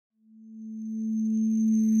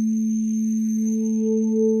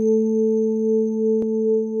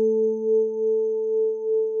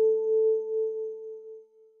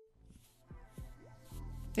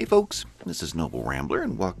Hey folks, this is Noble Rambler,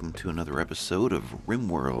 and welcome to another episode of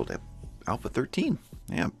RimWorld Alpha 13.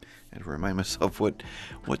 Yeah, I had to remind myself what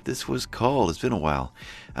this was called. It's been a while.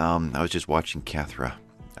 I was just watching Kathra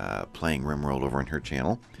playing RimWorld over on her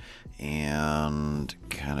channel, and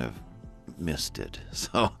kind of missed it.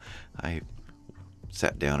 So I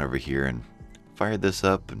sat down over here and fired this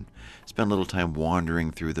up and spent a little time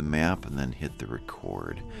wandering through the map, and then hit the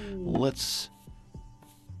record.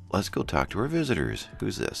 Let's go talk to our visitors.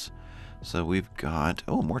 Who's this? So we've got,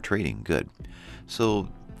 oh, more trading. Good. So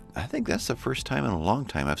I think that's the first time in a long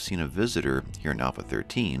time I've seen a visitor here in Alpha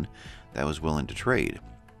 13 that was willing to trade.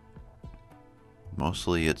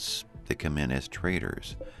 Mostly they come in as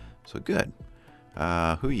traders. So good. Who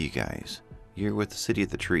are you guys? You're with the City of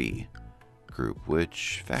the Tree group.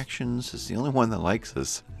 Which factions is the only one that likes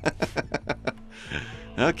us?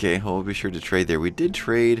 Okay, well, we'll be sure to trade there. We did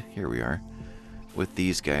trade. Here we are. With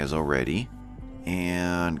these guys already,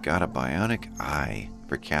 and got a bionic eye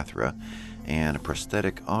for Kathra, and a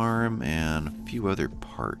prosthetic arm, and a few other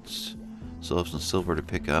parts. Still have some silver to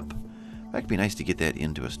pick up. That'd be nice to get that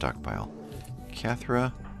into a stockpile.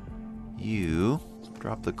 Kathra, you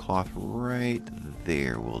drop the cloth right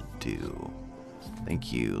there will do.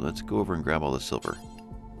 Thank you. Let's go over and grab all the silver.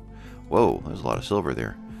 Whoa, there's a lot of silver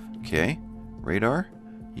there. Okay, radar,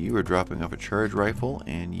 you are dropping off a charge rifle,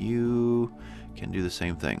 and you can do the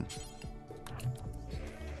same thing.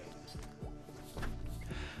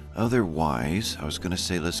 Otherwise, I was going to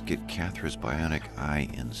say let's get Kathra's bionic eye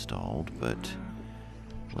installed, but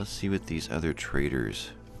let's see what these other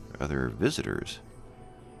traders, other visitors,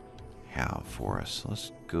 have for us.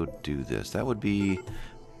 Let's go do this. That would be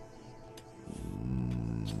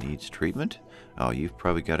needs treatment. Oh, you've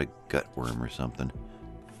probably got a gut worm or something.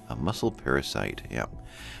 A muscle parasite. Yeah.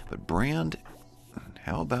 But Brand,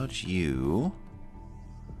 how about you?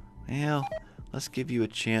 Well, let's give you a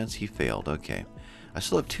chance. He failed. Okay. I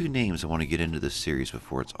still have two names I want to get into this series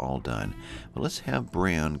before it's all done. But let's have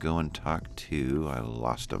Brand go and talk to, I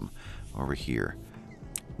lost him, over here.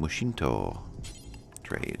 Mushinto.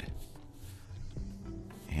 Trade.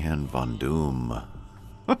 And Von Doom.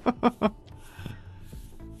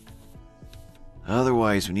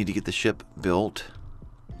 Otherwise, we need to get the ship built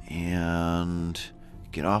and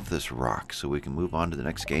get off this rock so we can move on to the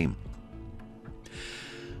next game.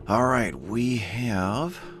 Alright, we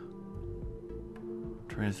have...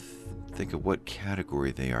 trying to think of what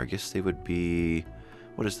category they are. I guess they would be...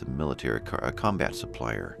 what is the military? A combat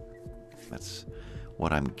supplier. That's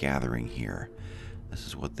what I'm gathering here. This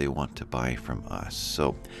is what they want to buy from us.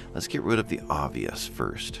 So, let's get rid of the obvious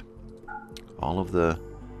first. All of the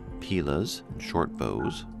pilas and short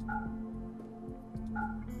bows.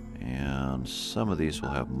 And some of these will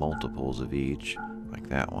have multiples of each, like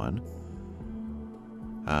that one.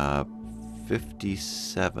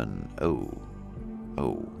 57. Oh.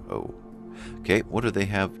 Okay, what do they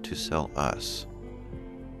have to sell us?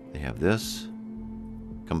 They have this.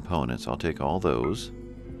 Components. I'll take all those.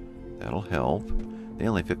 That'll help. They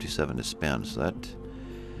only have 57 to spend, so that...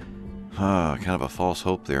 kind of a false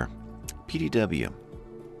hope there. PDW.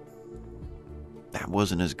 That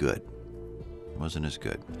wasn't as good. Wasn't as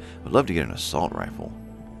good. I'd love to get an assault rifle.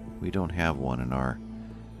 We don't have one in our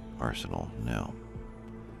arsenal. No.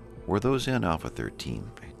 Were those in Alpha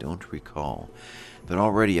 13? I don't recall. But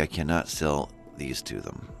already I cannot sell these to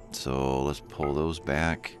them. So let's pull those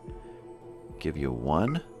back. Give you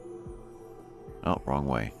one. Oh, wrong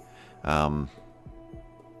way.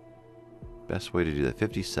 Best way to do that.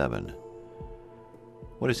 57.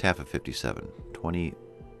 What is half of 57?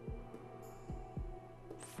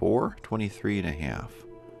 24? 23 and a half.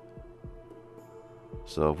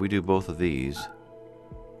 So if we do both of these,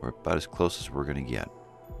 we're about as close as we're going to get.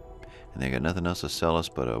 And they got nothing else to sell us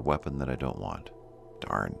but a weapon that I don't want.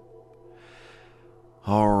 Darn.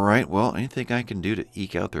 Alright, well, anything I can do to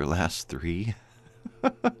eke out their last three?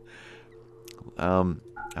 How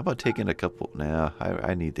about taking a couple? Nah,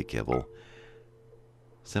 I need the kibble.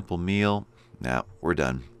 Simple meal. Nah, we're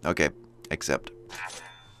done. Okay, accept.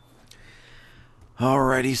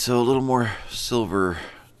 Alrighty, so a little more silver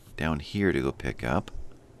down here to go pick up.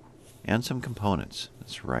 And some components.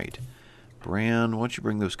 That's right. Bran, why don't you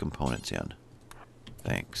bring those components in?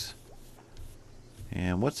 Thanks.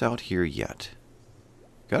 And what's out here yet?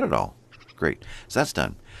 Got it all. Great. So that's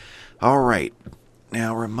done. Alright.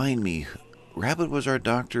 Now remind me, Rabbit was our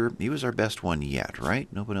doctor. He was our best one yet,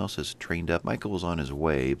 right? No one else has trained up. Michael was on his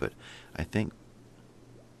way, but I think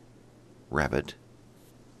Rabbit,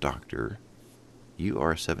 Doctor, you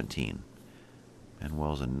are 17.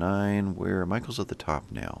 Manuel's a 9. Where Michael's at the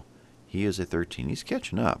top now. He is a 13. He's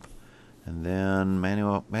catching up. And then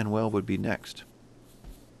Manuel would be next.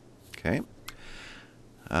 Okay.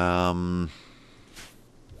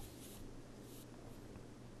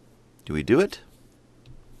 Do we do it?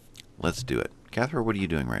 Let's do it. Catherine, what are you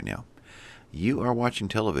doing right now? You are watching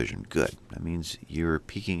television. Good. That means you're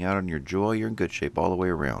peeking out on your joy. You're in good shape all the way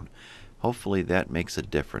around. Hopefully that makes a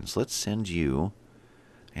difference. Let's send you...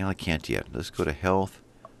 And I can't yet. Let's go to health,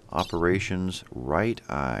 operations, right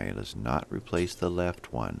eye. Let's not replace the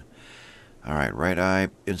left one. All right, right eye,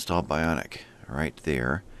 install bionic. Right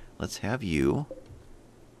there. Let's have you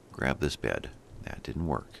grab this bed. That didn't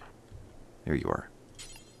work. There you are.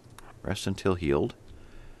 Rest until healed.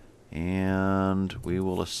 And we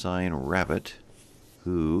will assign Rabbit,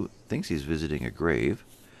 who thinks he's visiting a grave,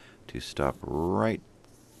 to stop right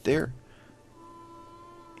there.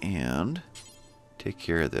 And take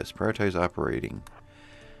care of this. Prioritize operating.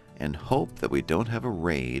 And hope that we don't have a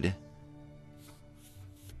raid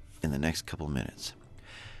in the next couple minutes.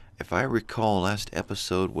 If I recall, last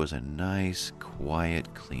episode was a nice,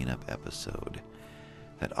 quiet cleanup episode.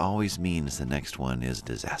 That always means the next one is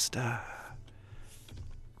disaster.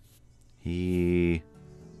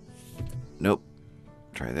 Nope.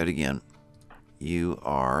 Try that again. You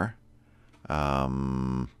are...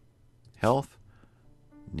 health.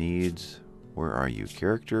 Needs... Where are you?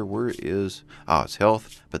 Character, where is... Oh, it's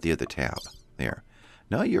health, but the other tab. There.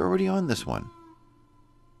 No, you're already on this one.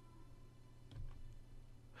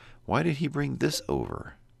 Why did he bring this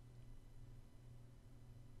over?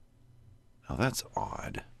 Oh, that's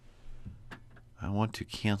odd. I want to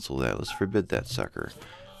cancel that. Let's forbid that sucker.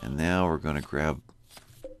 And now we're going to grab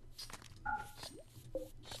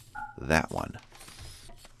that one.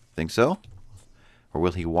 Think so? Or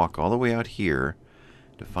will he walk all the way out here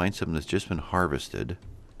to find something that's just been harvested?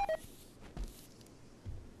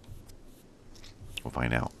 We'll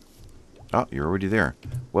find out. Oh, you're already there.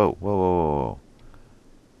 Whoa, whoa, whoa,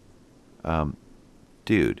 whoa.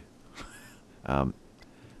 Dude.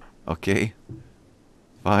 Okay.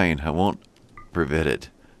 Fine, I won't prevent it.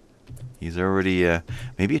 He's already,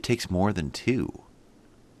 maybe it takes more than 2.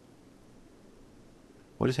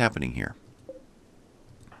 What is happening here?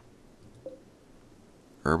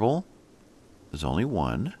 Herbal? There's only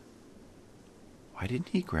 1. Why didn't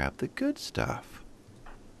he grab the good stuff?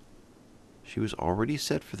 She was already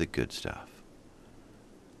set for the good stuff.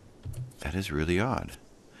 That is really odd.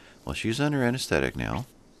 Well, she's under anesthetic now.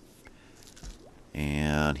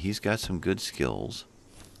 And he's got some good skills.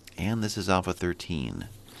 And this is Alpha 13.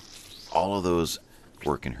 All of those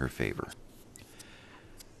work in her favor.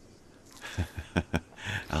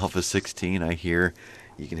 Alpha 16, I hear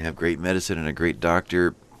you can have great medicine and a great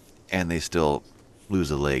doctor, and they still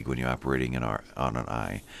lose a leg when you're operating on an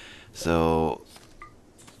eye. So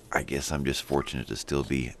I guess I'm just fortunate to still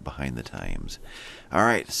be behind the times. All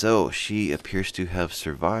right, so she appears to have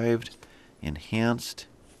survived. Enhanced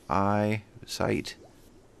eye sight,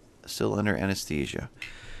 still under anesthesia.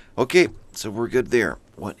 Okay, so we're good there.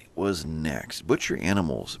 What was next? Butcher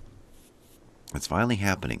animals. It's finally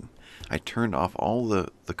happening. I turned off all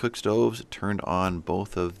the cook stoves, turned on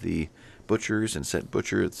both of the butchers, and set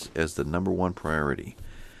butcher as the #1 priority.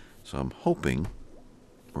 So I'm hoping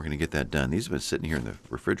we're going to get that done. These have been sitting here in the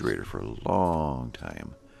refrigerator for a long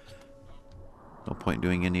time. No point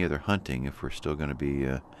doing any other hunting if we're still going to be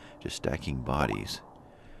just stacking bodies.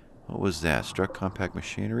 What was that? Struck compact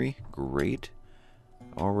machinery? Great.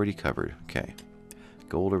 Already covered. Okay.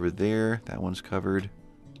 Gold over there. That one's covered.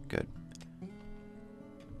 Good.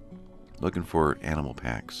 Looking for animal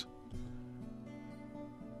packs.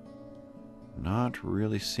 Not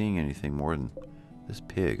really seeing anything more than this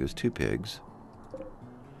pig. There's 2 pigs.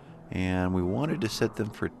 And we wanted to set them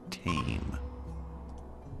for tame.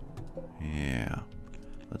 Yeah.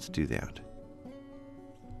 Let's do that.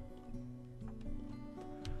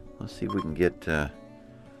 Let's see if we can get...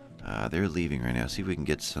 they're leaving right now. See if we can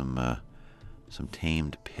get some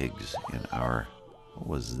tamed pigs in our... What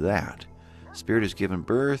was that? Spirit has given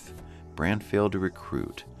birth. Brand failed to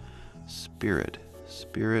recruit. Spirit.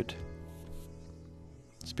 Spirit.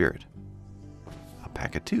 Spirit. A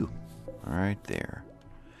pack of 2. All right, there.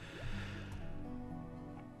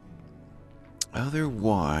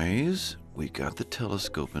 Otherwise, we got the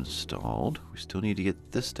telescope installed. We still need to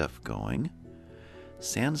get this stuff going.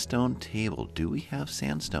 Sandstone table. Do we have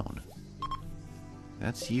sandstone?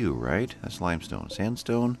 That's you, right? That's limestone.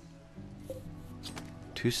 Sandstone.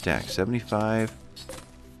 2 stacks. 75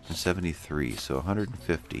 and 73. So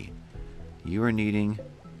 150. You are needing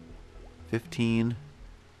 15.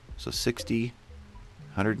 So 60.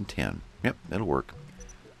 110. Yep, that'll work.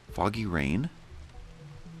 Foggy rain.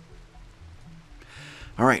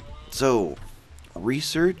 Alright, so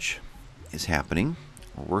research is happening.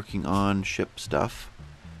 We're working on ship stuff.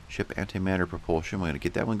 Ship antimatter propulsion. We're going to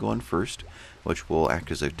get that one going first, which will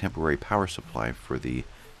act as a temporary power supply for the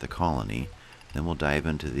colony. Then we'll dive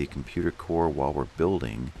into the computer core while we're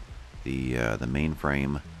building the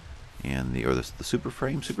mainframe and the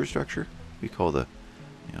superstructure. We call the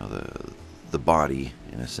the body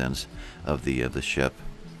in a sense of the ship.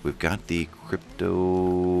 We've got the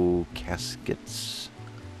crypto caskets.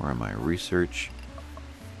 Where am I? Researched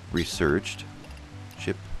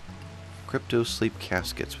ship crypto sleep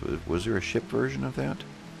caskets. Was there a ship version of that?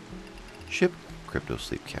 Ship crypto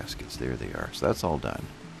sleep caskets. There they are. So that's all done.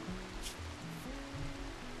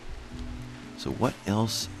 So what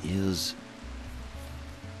else is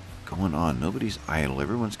going on? Nobody's idle.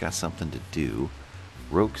 Everyone's got something to do.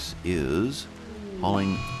 Rokes is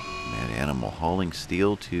hauling hauling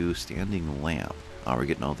steel to standing lamp. Oh, we're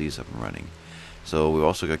getting all these up and running. So we've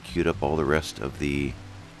also got queued up all the rest of the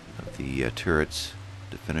turrets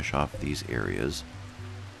to finish off these areas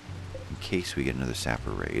in case we get another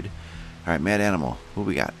sapper raid. All right, mad animal. Who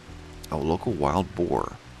we got? Oh, local wild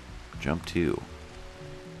boar. Jump 2.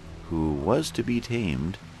 Who was to be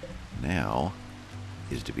tamed, now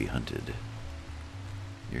is to be hunted.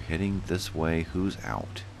 You're heading this way. Who's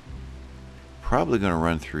out? Probably going to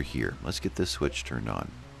run through here. Let's get this switch turned on.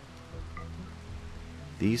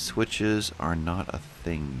 These switches are not a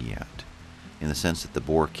thing yet, in the sense that the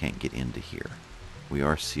boar can't get into here. We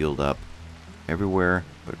are sealed up everywhere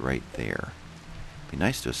but right there. Be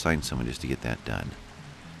nice to assign someone just to get that done.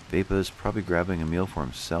 Vapa's probably grabbing a meal for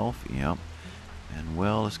himself. Yep. And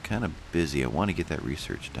well, it's kind of busy. I want to get that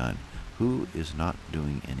research done. Who is not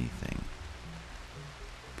doing anything?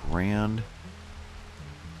 Brand.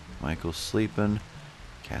 Michael's sleeping.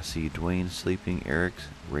 Cassie, Dwayne sleeping. Eric's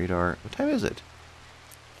radar. What time is it?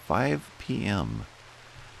 5 p.m.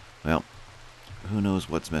 Well, who knows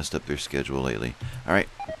what's messed up their schedule lately. Alright,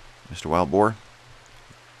 Mr. Wild Boar.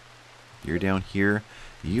 You're down here.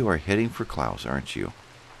 You are heading for Klaus, aren't you?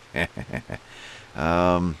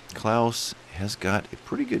 Klaus has got a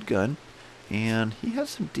pretty good gun. And he has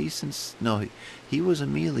some decent... No, he was a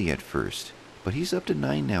melee at first. But he's up to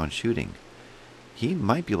 9 now in shooting. He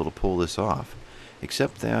might be able to pull this off.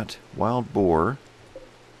 Except that Wild Boar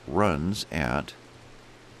runs at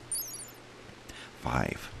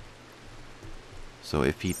 5. So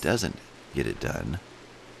if he doesn't get it done...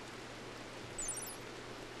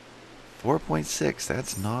 4.6,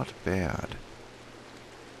 that's not bad.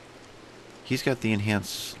 He's got the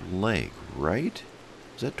enhanced leg, right?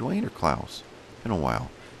 Is that Dwayne or Klaus? Been a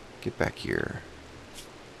while. Get back here.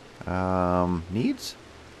 Needs?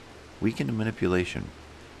 Weakened manipulation.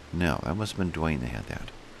 No, that must have been Dwayne that had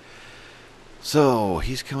that. So,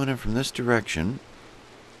 he's coming in from this direction.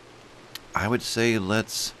 I would say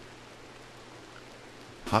let's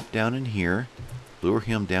hop down in here, lure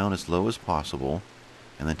him down as low as possible,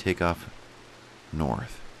 and then take off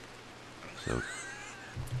north. So,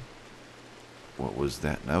 what was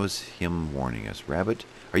that? That was him warning us. Rabbit?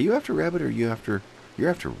 Are you after Rabbit or are you after... You're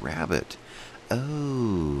after Rabbit.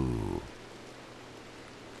 Oh.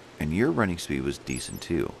 And your running speed was decent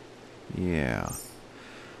too. Yeah.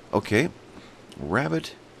 Okay.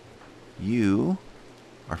 Rabbit, you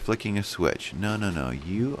are flicking a switch. No, no, no.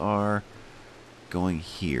 You are going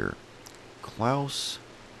here. Klaus,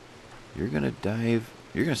 you're going to dive.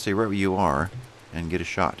 You're going to stay right where you are and get a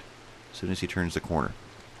shot as soon as he turns the corner.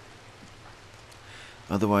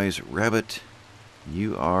 Otherwise, Rabbit,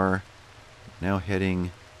 you are now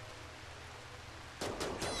heading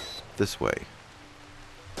this way.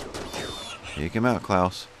 Take him out,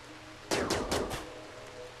 Klaus.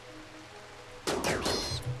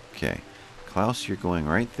 Okay. Klaus, you're going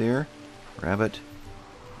right there. Rabbit,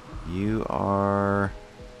 you are...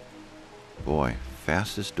 Boy,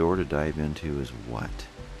 fastest door to dive into is what?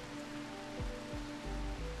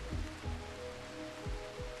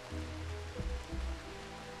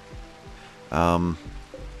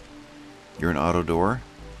 You're an auto door.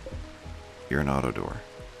 You're an auto door.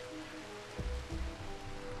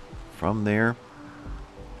 From there,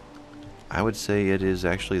 I would say it is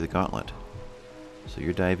actually the gauntlet. So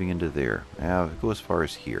you're diving into there. Go as far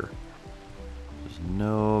as here. There's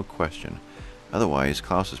no question. Otherwise,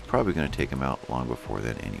 Klaus is probably going to take him out long before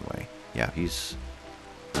then anyway. Yeah, he's...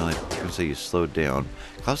 Well, I was going to say he's slowed down.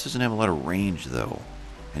 Klaus doesn't have a lot of range, though.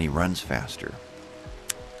 And he runs faster.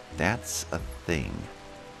 That's a thing.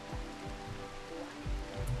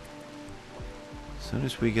 As soon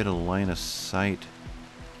as we get a line of sight...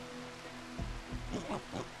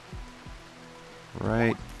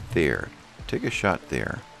 Right there. Take a shot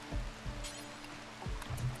there.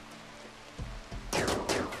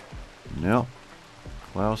 No.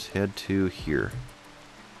 Klaus, head to here.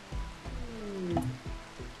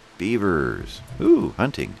 Beavers. Ooh,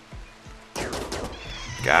 hunting.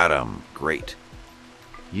 Got 'em. Great.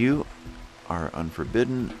 You are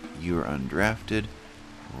unforbidden. You are undrafted.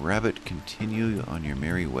 Rabbit, continue on your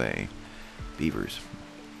merry way. Beavers.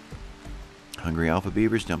 Hungry alpha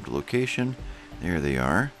beavers jump to location. There they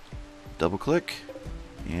are. Double click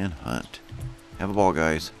and hunt. Have a ball,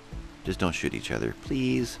 guys. Just don't shoot each other,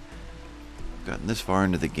 please. Gotten this far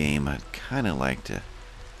into the game, I'd kind of like to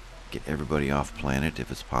get everybody off planet if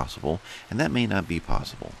it's possible, and that may not be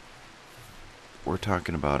possible. We're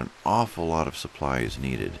talking about an awful lot of supplies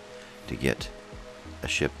needed to get a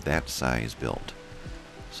ship that size built.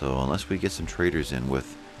 So unless we get some traders in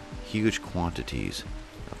with huge quantities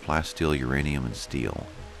of plasteel, uranium, and steel,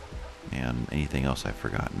 and anything else I've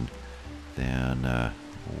forgotten, then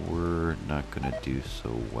we're not going to do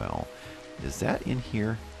so well. Is that in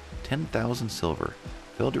here? 10,000 silver.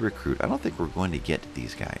 Failed to recruit. I don't think we're going to get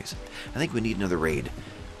these guys. I think we need another raid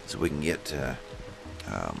so we can get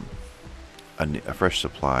a fresh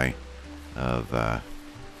supply of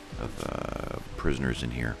prisoners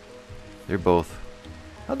in here. They're both...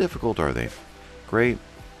 How difficult are they? Great.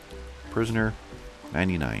 Prisoner,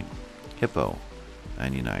 99. Hippo,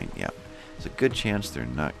 99. Yeah. There's a good chance they're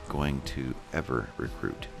not going to ever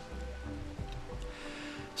recruit.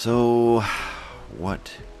 So,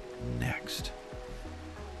 what next?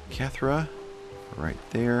 Kethra, right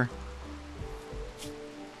there.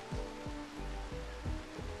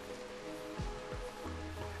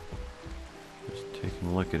 Just taking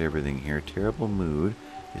a look at everything here. Terrible mood.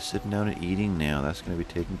 Is sitting down and eating now. That's going to be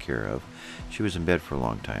taken care of. She was in bed for a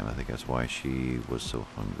long time. I think that's why she was so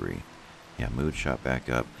hungry. Yeah, mood shot back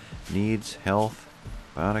up. Needs health,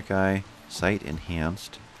 bionic eye, sight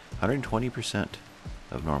enhanced. 120%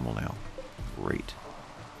 of normal now. Great.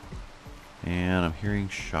 And I'm hearing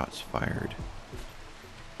shots fired.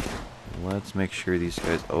 Let's make sure these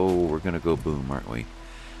guys... Oh, we're going to go boom, aren't we?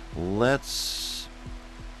 Let's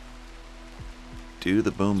do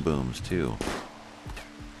the boom booms, too.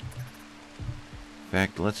 In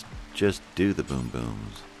fact, let's just do the boom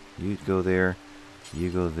booms. You go there, you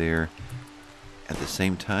go there. At the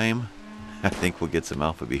same time, I think we'll get some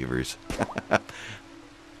alpha beavers.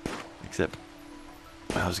 Except,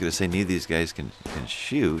 I was going to say neither of these guys can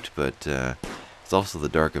shoot, but it's also the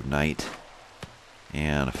dark of night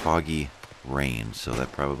and a foggy rain, so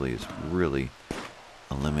that probably is really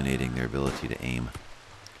eliminating their ability to aim.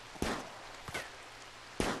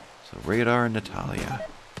 So Radar and Natalia.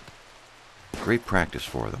 Great practice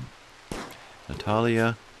for them.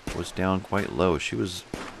 Natalia was down quite low. She was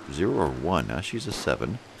 0 or 1. Now she's a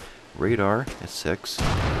 7. Radar at 6.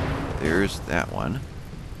 There's that one.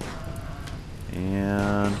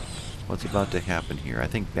 And what's about to happen here? I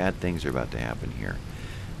think bad things are about to happen here.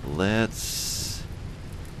 Let's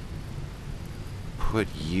put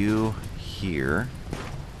you here.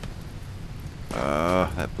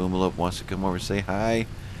 That Boomalope wants to come over and say hi.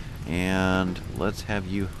 And let's have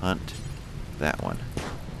you hunt that one.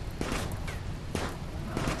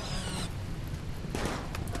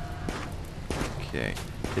 Okay.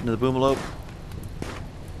 Get into the Boomalope.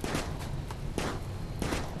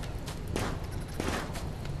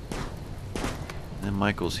 And then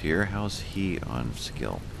Michael's here. How's he on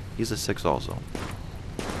skill? He's a 6 also.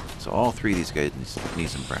 So all three of these guys need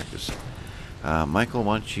some practice. Michael,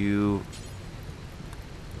 why don't you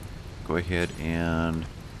go ahead and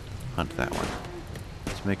hunt that one.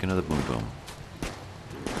 Let's make another boom boom.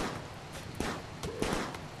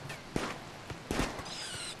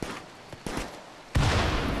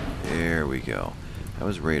 There we go. That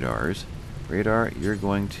was Radar's. Radar, you're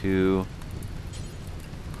going to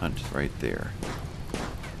hunt right there.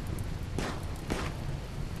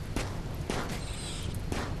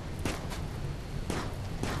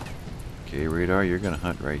 Okay, Radar, you're going to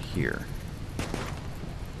hunt right here.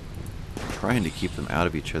 Trying to keep them out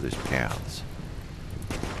of each other's paths.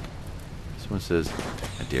 This one says,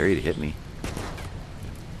 I dare you to hit me.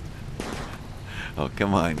 Oh,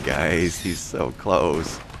 come on, guys. He's so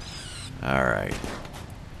close. Alright.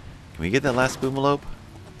 Can we get that last Boomalope?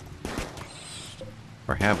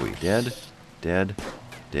 Or have we? Dead? Dead?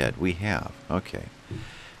 Dead. We have. Okay.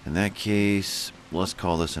 In that case, let's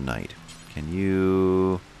call this a night. Can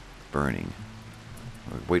you... Burning.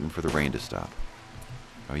 We're waiting for the rain to stop.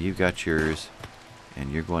 Oh, you got yours.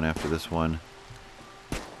 And you're going after this one.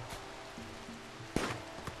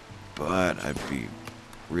 But I'd be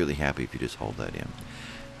really happy if you just hold that in.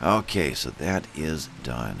 Okay, so that is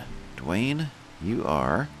done. Dwayne, you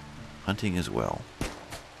are hunting as well.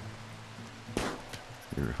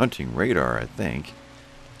 You're hunting Radar, I think.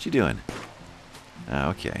 What you doing?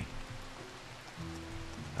 Okay.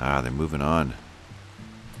 Ah, they're moving on.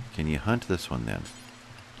 Can you hunt this one then?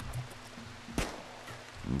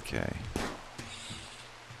 Okay.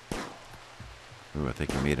 Ooh, I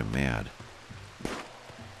think I made him mad.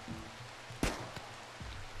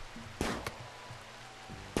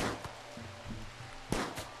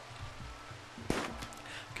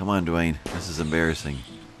 Come on, Dwayne. This is embarrassing.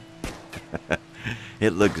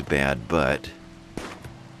 It looks bad, but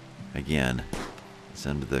again, it's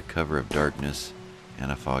under the cover of darkness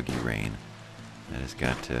and a foggy rain. That has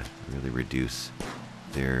got to really reduce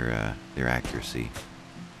their accuracy.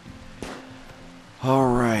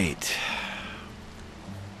 All right.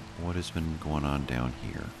 What has been going on down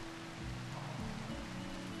here?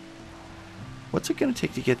 What's it going to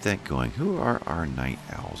take to get that going? Who are our night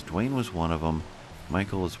owls? Dwayne was one of them.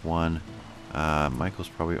 Michael is one. Michael's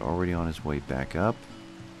probably already on his way back up.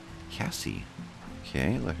 Cassie.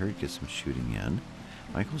 Okay, let her get some shooting in.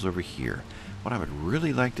 Michael's over here. What I would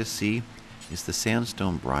really like to see is the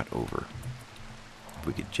sandstone brought over. If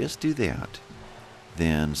we could just do that,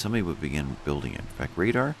 then somebody would begin building it. In fact,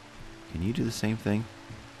 Radar, can you do the same thing?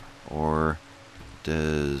 Or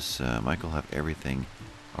does Michael have everything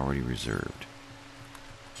already reserved?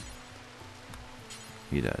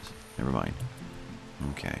 He does. Never mind.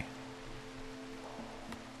 Okay.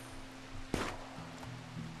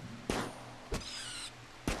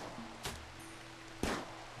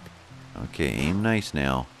 Okay, aim nice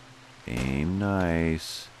now. Aim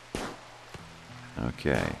nice.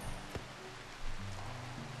 Okay.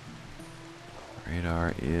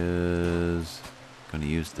 Radar is going to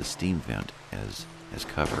use the steam vent as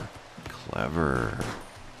cover. Clever.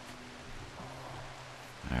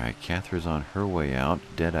 Alright, Cathra's on her way out.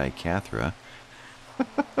 Deadeye Cathra.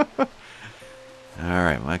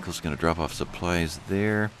 Alright, Michael's going to drop off supplies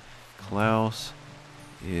there. Klaus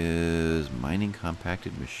is mining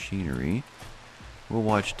compacted machinery. We'll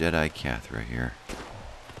watch Deadeye Cathra here.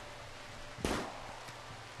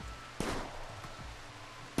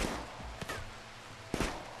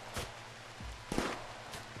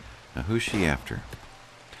 Now, who's she after?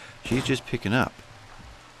 She's just picking up.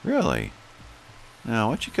 Really? Now,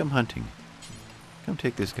 why don't you come hunting? Come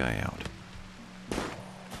take this guy out.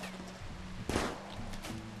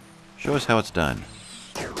 Show us how it's done.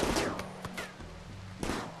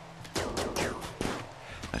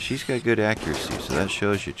 Now, she's got good accuracy, so that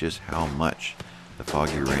shows you just how much the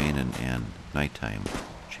foggy rain and nighttime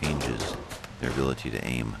changes their ability to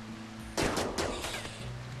aim.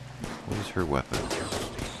 What is her weapon?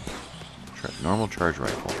 Normal charge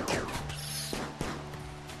rifle.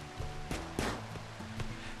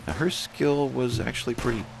 Now, her skill was actually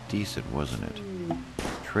pretty decent, wasn't it?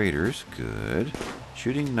 Traders, good.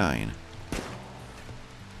 Shooting 9.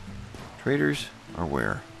 Traders are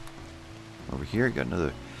where? Over here, got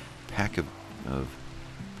another pack of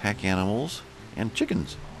pack animals and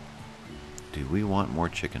chickens. Do we want more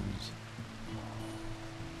chickens?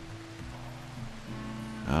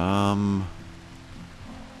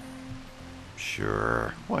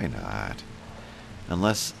 Sure, why not?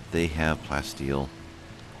 Unless they have plasteel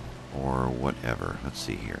or whatever. Let's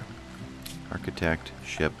see here. Architect,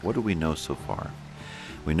 ship, what do we know so far?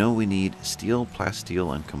 We know we need steel,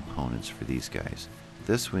 plasteel, and components for these guys.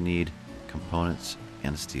 This we need components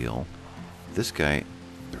and steel. This guy,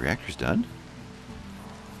 the reactor's done?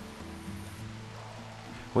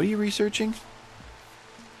 What are you researching?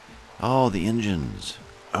 Oh, the engines.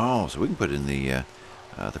 Oh, so we can put in the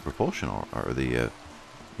propulsion or the,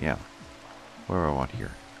 yeah. What do I want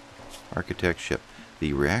here? Architect, ship.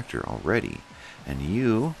 The reactor already. And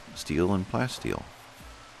you, steel and plasteel.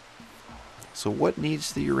 So what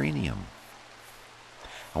needs the uranium?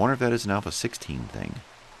 I wonder if that is an Alpha 16 thing.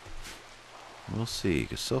 We'll see,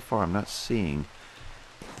 because so far I'm not seeing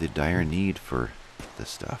the dire need for this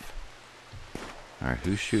stuff. Alright,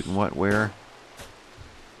 who's shooting what where?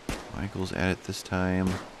 Michael's at it this time.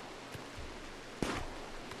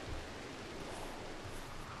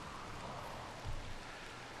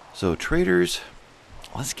 So traders,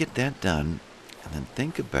 let's get that done, and then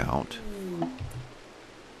think about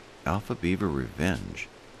Alpha Beaver Revenge.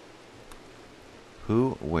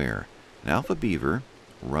 Who, where? An Alpha Beaver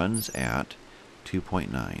runs at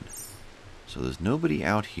 2.9. So there's nobody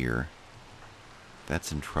out here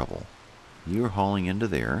that's in trouble. You're hauling into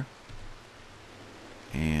there.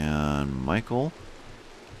 And Michael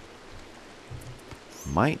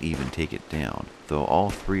might even take it down, though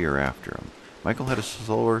all three are after him. Michael had a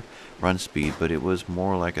slower run speed, but it was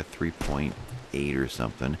more like a 3.8 or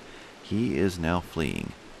something. He is now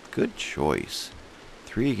fleeing. Good choice.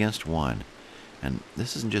 3 against 1. And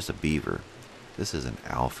this isn't just a beaver. This is an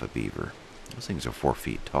alpha beaver. Those things are 4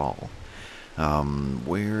 feet tall.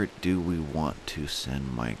 Where do we want to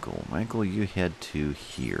send Michael? Michael, you head to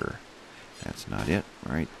here. That's not it.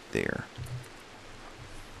 Right there.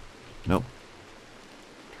 Nope.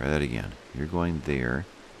 Try that again. You're going there,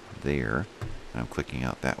 there. I'm clicking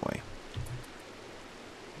out that way.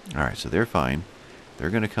 Alright, so they're fine. They're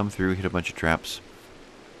going to come through, hit a bunch of traps.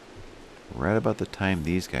 Right about the time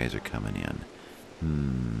these guys are coming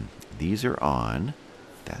in. These are on.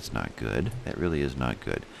 That's not good. That really is not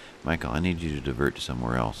good. Michael, I need you to divert to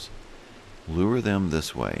somewhere else. Lure them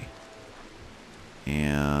this way.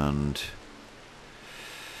 And...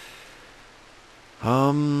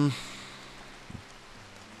 lure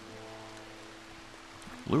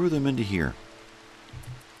them into here.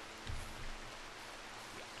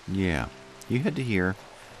 Yeah. You head to here.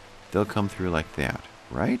 They'll come through like that.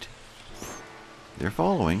 Right? They're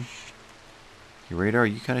following. Your radar,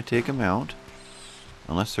 you kind of take them out.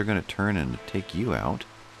 Unless they're going to turn and take you out.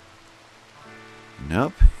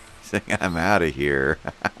 Nope. He's saying, I'm out of here.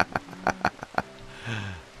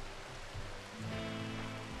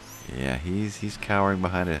 Yeah, he's cowering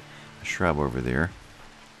behind a shrub over there.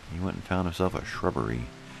 He went and found himself a shrubbery.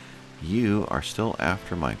 You are still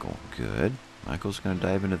after Michael. Good. Michael's going to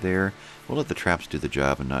dive into there. We'll let the traps do the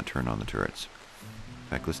job and not turn on the turrets. In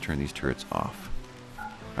fact, let's turn these turrets off.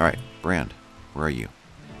 Alright, Brand, where are you?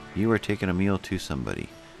 You are taking a meal to somebody.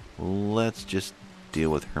 Let's just deal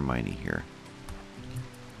with Hermione here.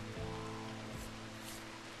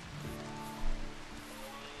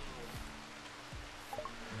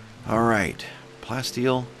 Alright,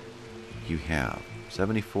 plasteel, you have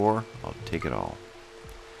 74. I'll take it all.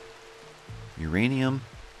 Uranium,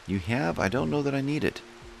 you have. I don't know that I need it,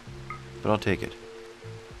 but I'll take it.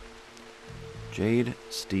 Jade,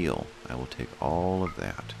 steel, I will take all of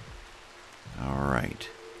that. Alright,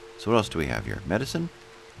 so what else do we have here? Medicine,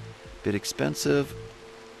 bit expensive.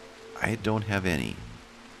 I don't have any.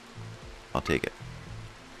 I'll take it.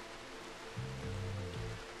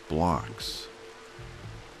 Blocks.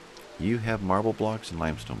 You have marble blocks and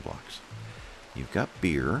limestone blocks. You've got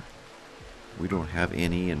beer. We don't have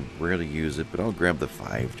any and rarely use it, but I'll grab the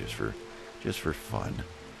 5 just for fun.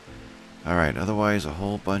 Alright, otherwise a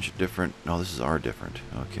whole bunch of different... No, this is our different.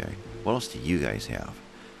 Okay. What else do you guys have?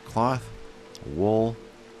 Cloth, wool,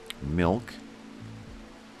 milk.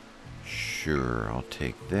 Sure, I'll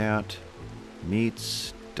take that.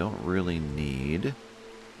 Meats, don't really need.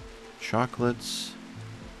 Chocolates.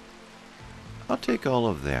 I'll take all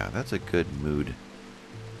of that. That's a good mood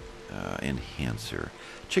enhancer.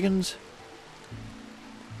 Chickens,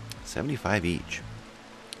 75 each.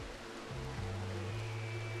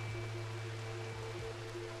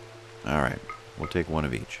 Alright, we'll take one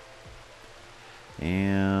of each.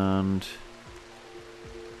 And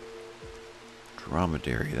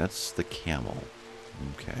dromedary, that's the camel.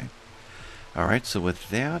 Okay. Alright, so with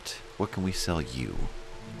that, what can we sell you?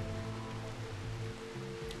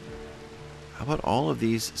 How about all of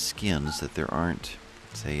these skins that there aren't,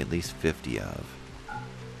 say, at least 50 of?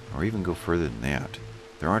 Or even go further than that.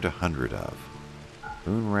 There aren't 100 of.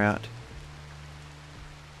 Moon rat.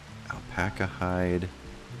 Alpaca hide.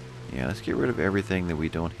 Yeah, let's get rid of everything that we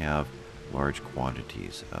don't have large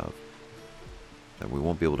quantities of. That we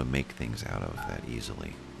won't be able to make things out of that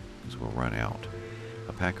easily. Because we'll run out.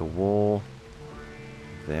 Alpaca wool.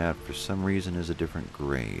 That, for some reason, is a different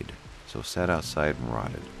grade. So sat outside and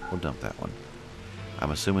rotted. We'll dump that one.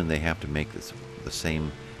 I'm assuming they have to make this the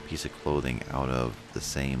same piece of clothing out of the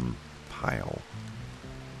same pile.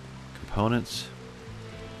 Components.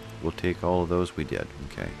 We'll take all of those. We did.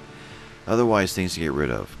 Okay. Otherwise, things to get rid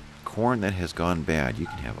of. Corn that has gone bad. You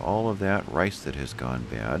can have all of that. Rice that has gone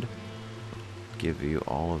bad. Give you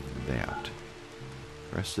all of that.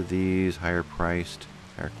 The rest of these, higher priced,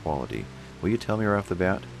 higher quality. Will you tell me right off the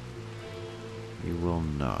bat? You will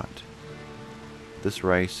not. This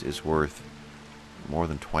rice is worth more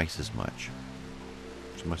than twice as much.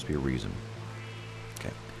 There must be a reason.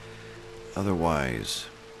 Okay. Otherwise,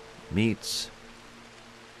 meats,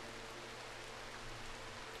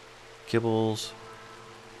 kibbles,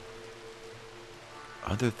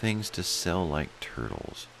 other things to sell like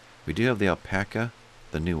turtles. We do have the alpaca,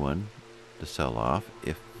 the new one, to sell off.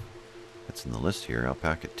 If that's in the list here,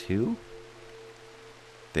 alpaca 2.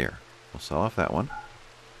 There. We'll sell off that one.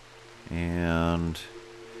 And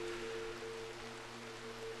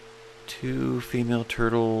 2 female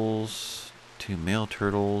turtles, 2 male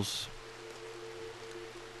turtles.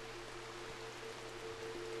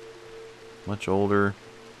 Much older.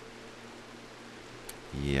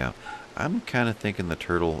 Yeah. I'm kind of thinking the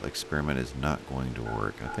turtle experiment is not going to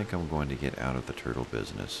work. I think I'm going to get out of the turtle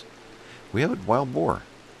business. We have a wild boar.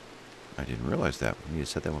 I didn't realize that. We need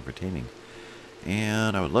to set that one for taming.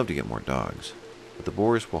 And I would love to get more dogs. But the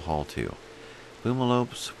boars will haul too.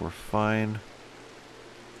 Boomalopes, we're fine.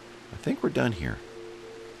 I think we're done here.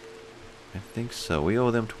 I think so. We owe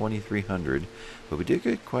them 2,300, but we did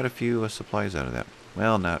get quite a few supplies out of that.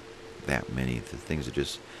 Well, not that many. The things are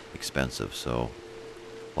just expensive, so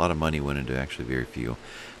a lot of money went into actually very few.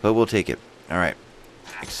 But we'll take it. All right.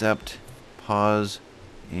 Accept, pause,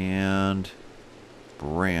 and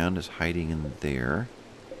Brand is hiding in there.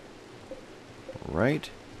 Right?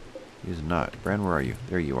 He's not. Brand, where are you?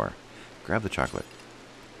 There you are. Grab the chocolate.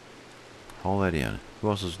 Haul that in. Who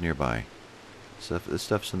else is nearby? This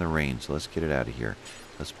stuff's in the rain, so let's get it out of here.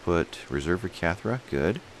 Let's put reserve for Cathra.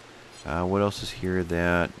 Good. What else is here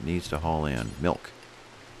that needs to haul in? Milk.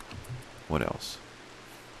 What else?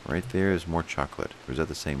 Right there is more chocolate. Or is that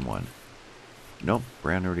the same one? Nope.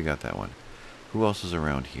 Brand already got that one. Who else is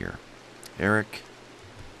around here? Eric.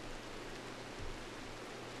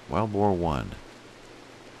 Wild Boar 1.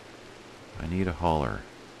 I need a hauler.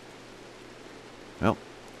 Well,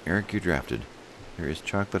 Eric, you drafted. There is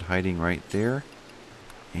chocolate hiding right there.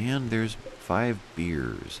 And there's 5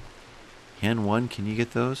 beers. Hen 1, can you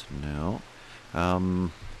get those? No.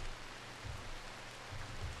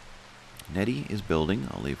 Nettie is building.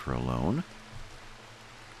 I'll leave her alone.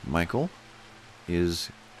 Michael is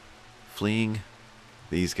fleeing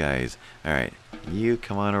these guys. Alright, you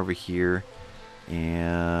come on over here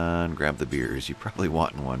and grab the beers. You probably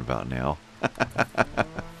want one about now.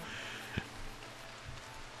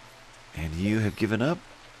 And you have given up?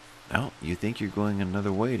 No, you think you're going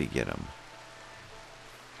another way to get them.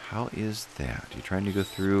 How is that? You're trying to go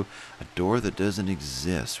through a door that doesn't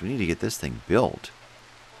exist. We need to get this thing built.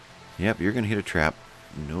 Yep, you're going to hit a trap.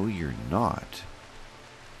 No, you're not.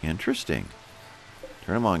 Interesting.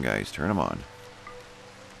 Turn them on, guys. Turn them on.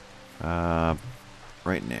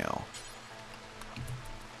 Right now.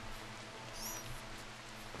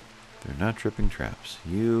 They're not tripping traps.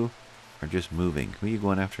 You are just moving. Who are you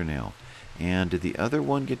going after now? And did the other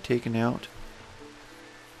one get taken out?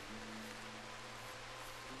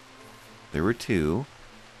 There were 2.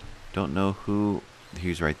 Don't know who.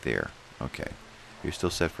 He's right there. Okay. You're still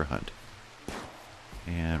set for hunt.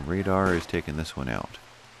 And radar is taking this one out.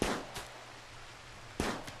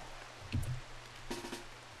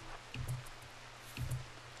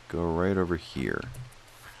 Go right over here.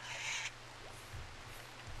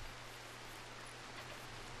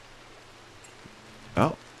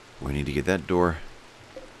 Oh, we need to get that door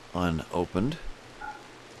unopened.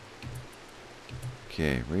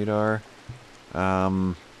 Okay, radar.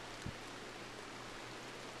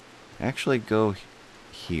 Actually go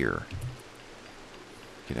here.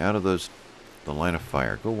 Get out of the line of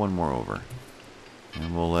fire. Go one more over.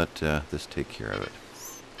 And we'll let this take care of it.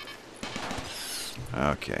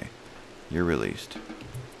 Okay. You're released.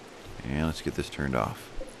 And let's get this turned off.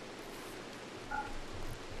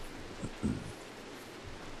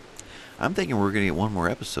 I'm thinking we're going to get one more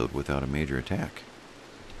episode without a major attack.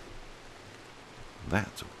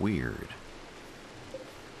 That's weird.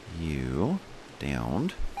 You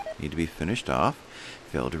downed. Need to be finished off.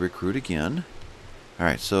 Failed to recruit again.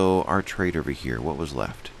 Alright, so our trade over here. What was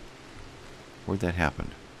left? Where'd that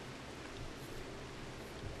happen?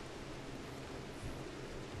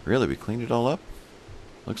 Really? We cleaned it all up?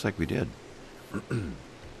 Looks like we did.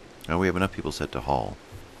 Oh, we have enough people set to haul.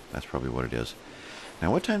 That's probably what it is.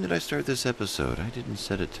 Now, what time did I start this episode? I didn't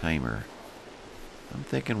set a timer. I'm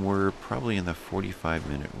thinking we're probably in the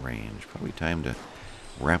 45-minute range. Probably time to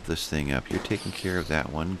wrap this thing up. You're taking care of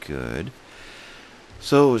that one. Good.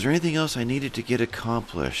 So, is there anything else I needed to get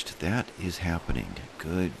accomplished? That is happening.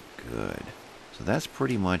 Good, good. So that's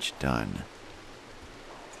pretty much done.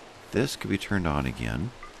 This could be turned on again.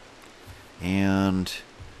 And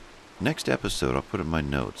next episode, I'll put in my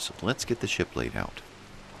notes. Let's get the ship laid out.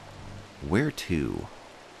 Where to?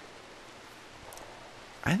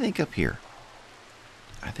 I think up here.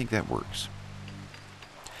 I think that works.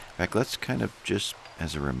 In fact, let's kind of just,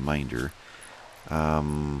 as a reminder,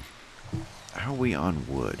 how are we on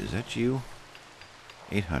wood? Is that you?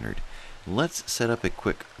 800. Let's set up a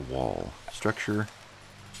quick wall. Structure,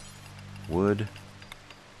 wood,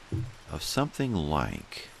 of something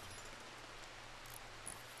like...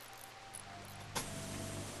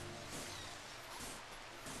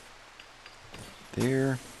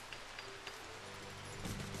 there.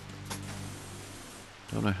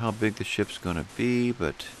 Don't know how big the ship's going to be,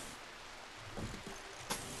 but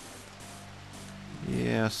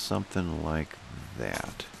yeah, something like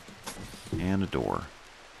that. And a door.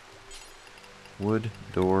 Wood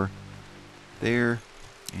door there,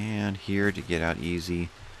 and here to get out easy,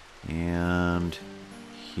 and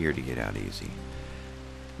here to get out easy.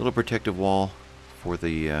 Little protective wall for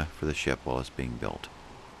the ship while it's being built.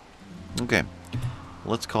 Okay,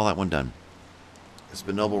 let's call that one done. This has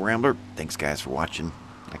been Noble Rambler. Thanks, guys, for watching.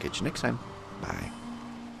 I'll catch you next time. Bye.